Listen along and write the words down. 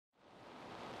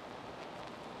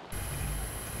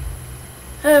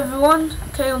Hey everyone,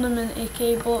 Newman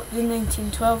aka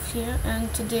Unity3D5 here,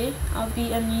 and today I'll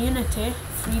be in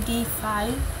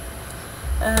Unity3D5.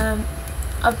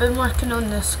 I've been working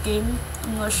on this game.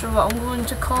 I'm not sure what I'm going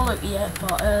to call it yet,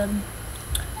 but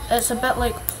it's a bit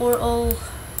like Portal.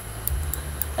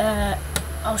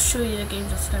 I'll show you the game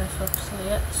just now if I play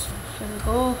it. So here we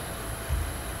go.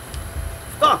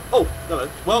 Oh, hello.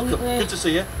 Welcome. Good to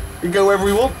see you. You can go wherever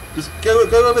you want. Just go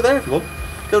over there if you want.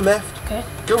 Go left. Okay.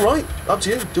 Go right. Up to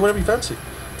you. Do whatever you fancy.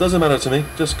 Doesn't matter to me.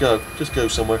 Just go. Just go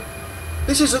somewhere.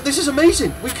 This is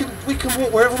amazing. We can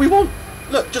walk wherever we want.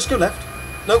 Look, just go left.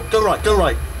 No, go right. Go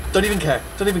right. Don't even care.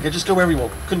 Don't even care. Just go wherever you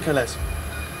want. Couldn't care less.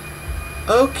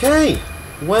 Okay.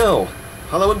 Well,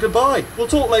 hello and goodbye. We'll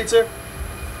talk later.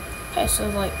 Okay, so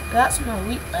like that's my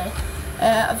weekly.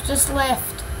 I've just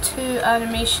left 2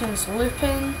 animations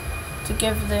looping to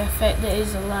give the effect that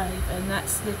he's alive, and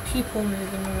that's the people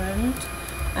moving around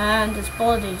and his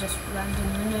body just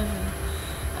randomly moving.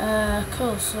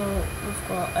 Cool, so we've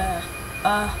got a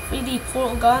 3D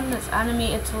portal gun that's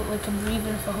animated to look like I'm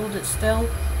breathing if I hold it still.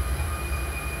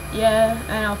 Yeah,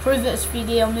 and I'll prove it's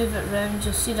 3D, I'll move it around,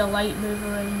 you'll see the light move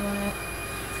around on it.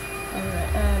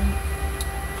 Alright,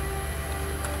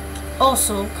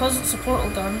 also, because it's a portal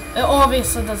gun, it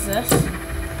obviously does this,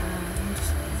 and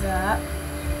that.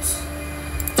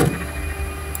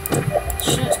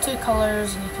 Shoots 2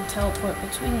 colours and you can teleport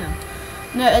between them.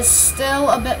 Now it's still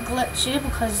a bit glitchy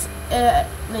because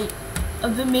like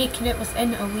I've been making it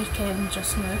within a weekend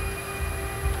just now.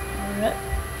 Alright,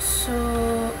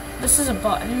 so this is a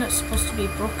button that's supposed to be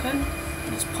broken.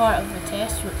 It's part of the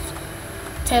test.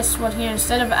 Test one here,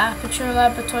 instead of Aperture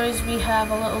Laboratories we have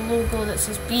a little logo that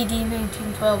says BD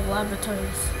 1912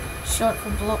 Laboratories, short for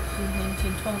Blockwood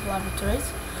 1912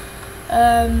 Laboratories.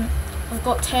 We've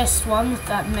got test 1 with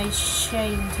that nice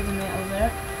shine to the metal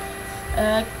there.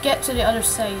 Get to the other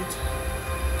side.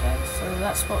 Okay, so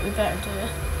that's what we better do.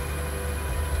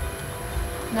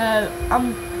 Now,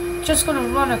 I'm just going to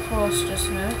run across just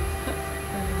now.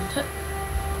 And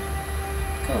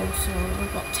cool, so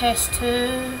we've got test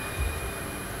 2.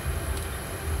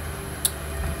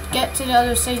 Get to the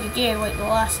other side again like the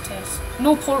last test.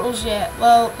 No portals yet.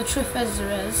 Well, the truth is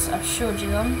there is. I've showed you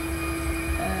them.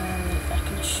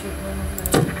 Shoot one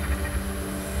over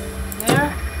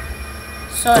there.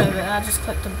 Sorry about that, I just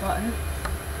clicked the button.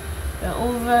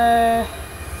 Over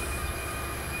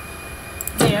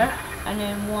there, and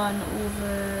then one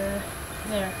over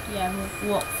there. Yeah,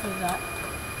 we'll walk through that.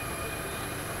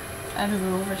 And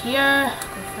we're over here.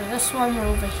 Go for this one, we're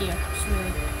over here. It's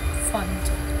really fun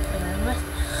to play around with.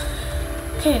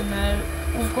 Okay, now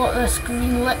we've got this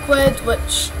green liquid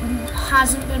which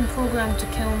hasn't been programmed to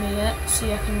kill me yet.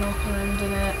 See, I can walk around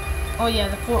in it. Oh yeah,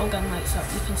 the portal gun lights up,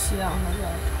 you can see that on the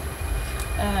wall.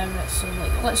 Right, so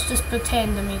like, let's just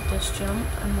pretend I made this jump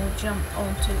and we'll jump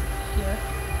onto here.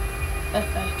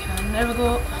 If I can. There we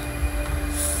go.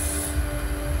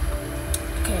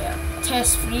 Okay,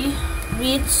 test 3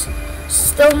 reads,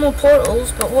 still no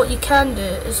portals, but what you can do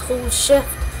is hold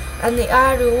shift and the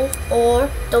arrow or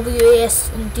WAS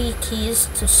and D keys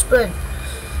to sprint.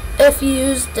 If you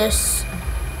use this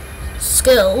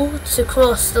skill to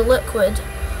cross the liquid,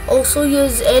 also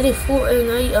use any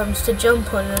floating items to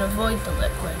jump on and avoid the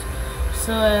liquid.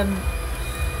 So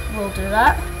we'll do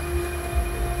that.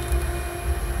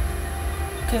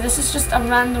 Okay, this is just a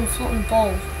random floating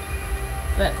ball,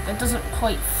 but it doesn't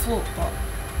quite float, but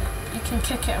you can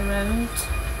kick it around,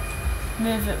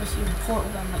 move it with your portal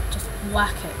gun, like just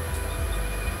whack it.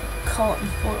 Caught in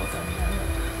the portal gun,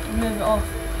 move it off,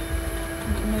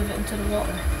 move it into the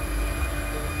water.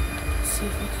 Let's see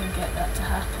if we can get that to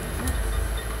happen.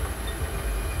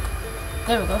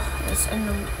 There we go, it's in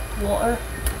the water.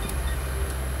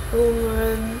 Roll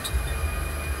around.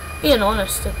 Being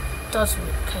honest, it does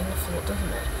kind of float, doesn't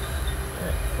it?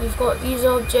 Right. We've got these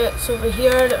objects over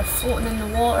here that are floating in the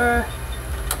water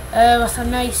with a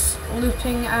nice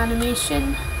looping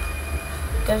animation.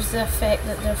 Gives the effect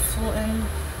that they're floating.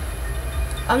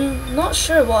 I'm not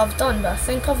sure what I've done, but I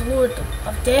think I've lowered them.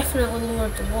 I've definitely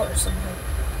lowered the water somehow.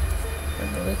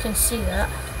 But we can see that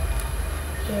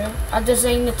here. I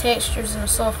designed the textures in a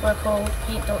software called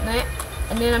Paint.net,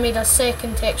 and then I made a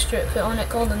second texture to put on it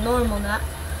called a normal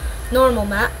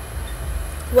matte,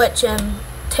 which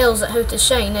tells it how to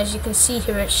shine. As you can see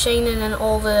here, it's shining in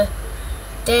all the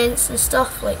dents and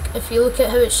stuff. Like if you look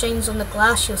at how it shines on the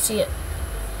glass, you'll see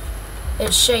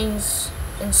it shines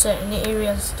in certain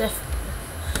areas different.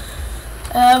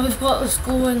 We've got this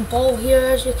glowing ball here,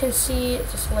 as you can see, it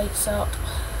just lights up.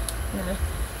 No,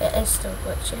 it is still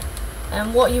glitchy.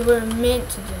 And what you were meant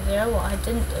to do there, what I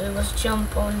didn't do, was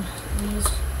jump on these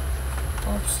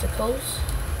obstacles.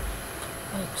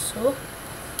 like so.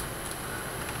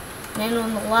 And then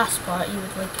on the last part you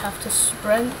would like have to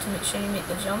sprint to make sure you make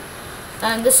the jump.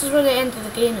 And this is where the end of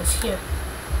the game is here.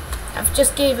 I've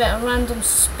just gave it a random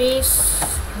space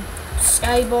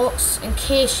skybox in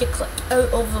case you click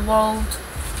out of the world,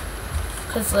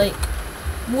 because like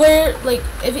where like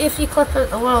if you clip out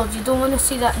the world, you don't want to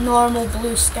see that normal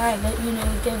blue sky that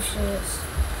Unity gives you.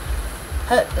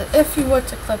 If you were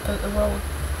to clip out the world,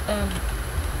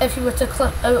 if you were to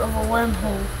clip out of a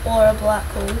wormhole or a black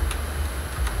hole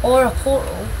or a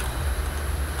portal,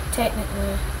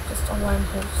 technically just a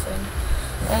wormhole thing,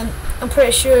 I'm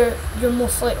pretty sure you're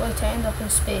most likely to end up in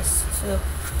space, so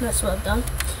that's what I've done.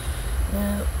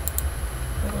 Now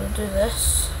we're going to do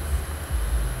this.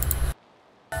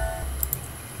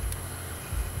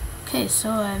 Okay, so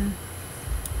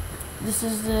this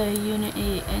is the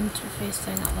Unity interface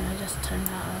thing. I'm going to just turn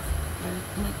that off,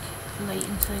 like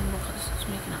lighting thing, because it's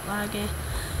making it laggy.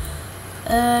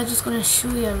 Just going to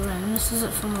show you around. This is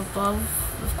it from above.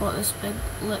 We've got this big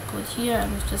liquid here,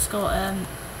 and we've just got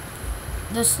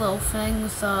this little thing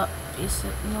with a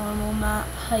basic normal map,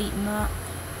 height map.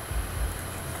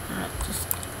 Alright, just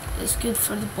it's good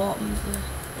for the bottom of the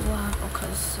lab,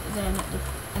 because then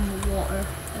in the water,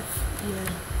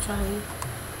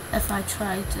 if I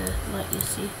try to let you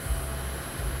see.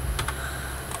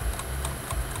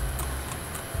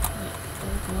 Right,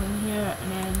 we'll go in here,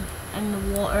 and then in the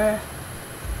water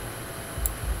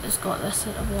it's got this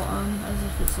at the bottom as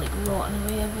if it's like rotting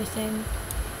away everything.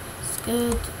 It's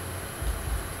good,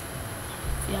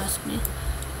 if you ask me.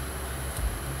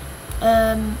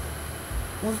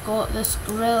 We've got this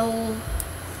grill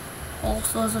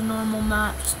also as a normal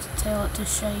map, just to tell it to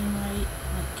shine right,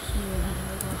 like here.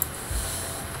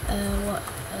 There we go. What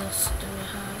else do we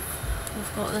have?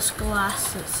 We've got this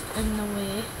glass that's in the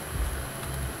way.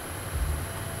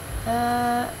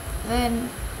 Then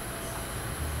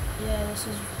yeah, this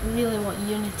is really what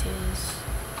Unity is.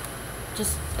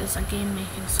 Just it's a game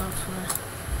making software.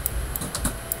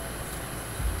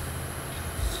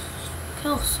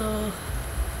 Cool, so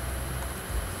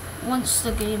once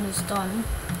the game is done,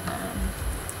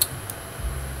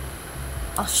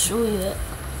 I'll show you it,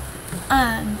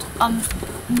 and I'm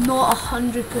not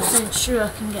 100% sure I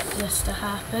can get this to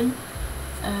happen,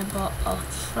 but I'll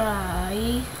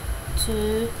try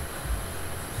to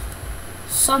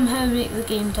somehow make the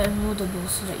game downloadable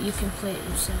so that you can play it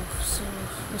yourself. So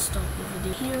we'll stop the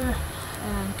video here,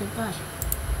 and goodbye.